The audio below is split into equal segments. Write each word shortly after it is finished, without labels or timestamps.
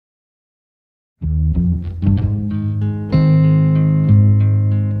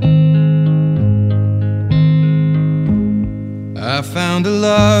found a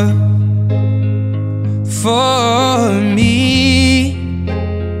love for me.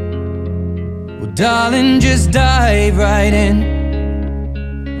 Well, darling, just dive right in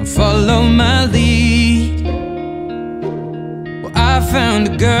and follow my lead. Well, I found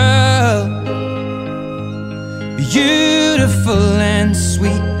a girl, beautiful and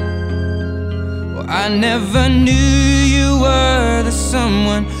sweet. Well, I never knew you were the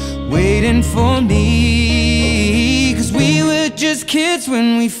someone waiting for me. 'Cause we were just kids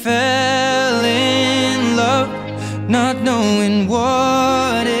when we fell in love, not knowing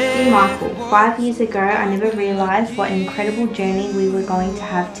what it Dear Michael, 5 years ago I never realised what an incredible journey we were going to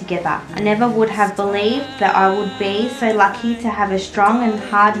have together. I never would have believed that I would be so lucky to have a strong and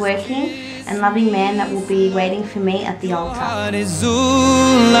hard-working and loving man that will be waiting for me at the altar.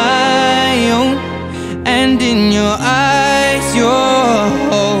 And in your eyes you're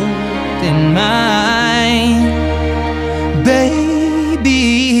holding mine.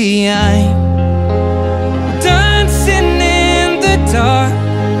 Baby, I'm dancing in the dark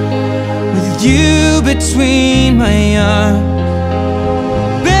with you between my arms,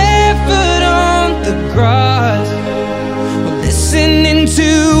 barefoot on the grass, listening to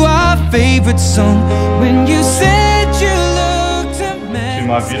our favorite song. When you said you looked a mess, to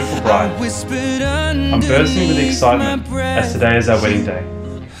my beautiful bride, I'm bursting with excitement as today is our wedding day.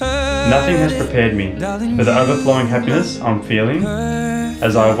 Nothing has prepared me for the overflowing happiness I'm feeling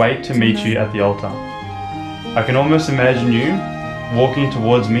as I wait to meet you at the altar. I can almost imagine you walking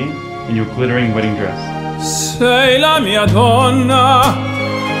towards me in your glittering wedding dress. Sei la mia donna,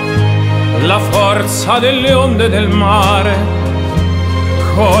 la forza delle onde del mare.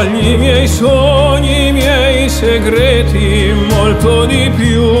 Cogli i miei sogni, i miei segreti, molto di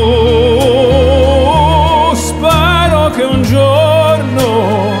più. Spero che un giorno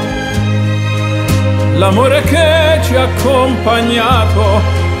l'amore che ci ha accompagnato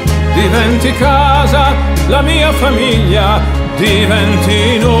diventi casa, la mia famiglia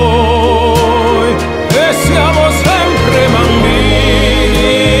diventi noi. E siamo sempre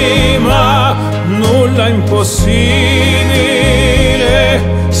bambini, ma nulla impossibile,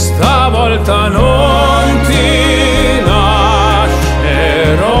 stavolta non ti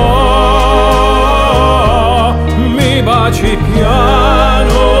lascerò. Mi baci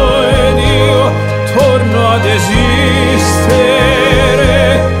piano ed io torno ad esistere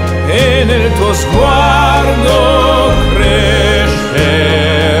e nel tuo sguardo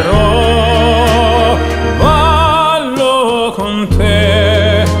crescerò. Ballo con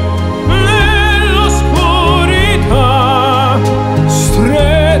te nell'oscurità,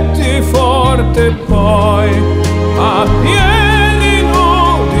 stretti forte poi a piedi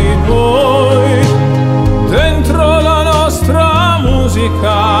nudi noi. Dentro la nostra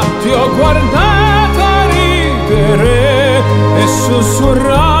musica ti ho guardata ridere e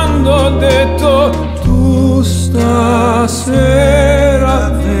sussurrando ho detto: tu stasera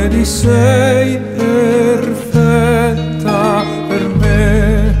vedi sei perfetta per me.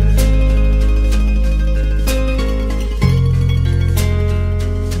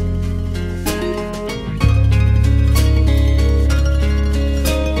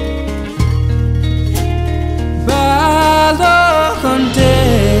 Ballo con te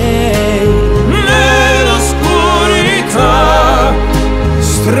Nell'oscurità,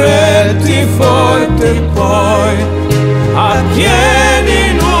 stretti forte poi a piedi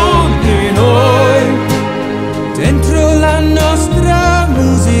nudi noi. dentro la nostra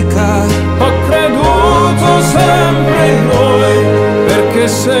musica. Ho creduto sempre in noi, perché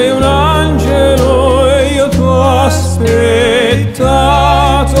sei un angelo e io ti ho aspettato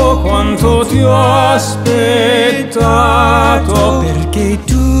quanto ti ho aspettato. Perché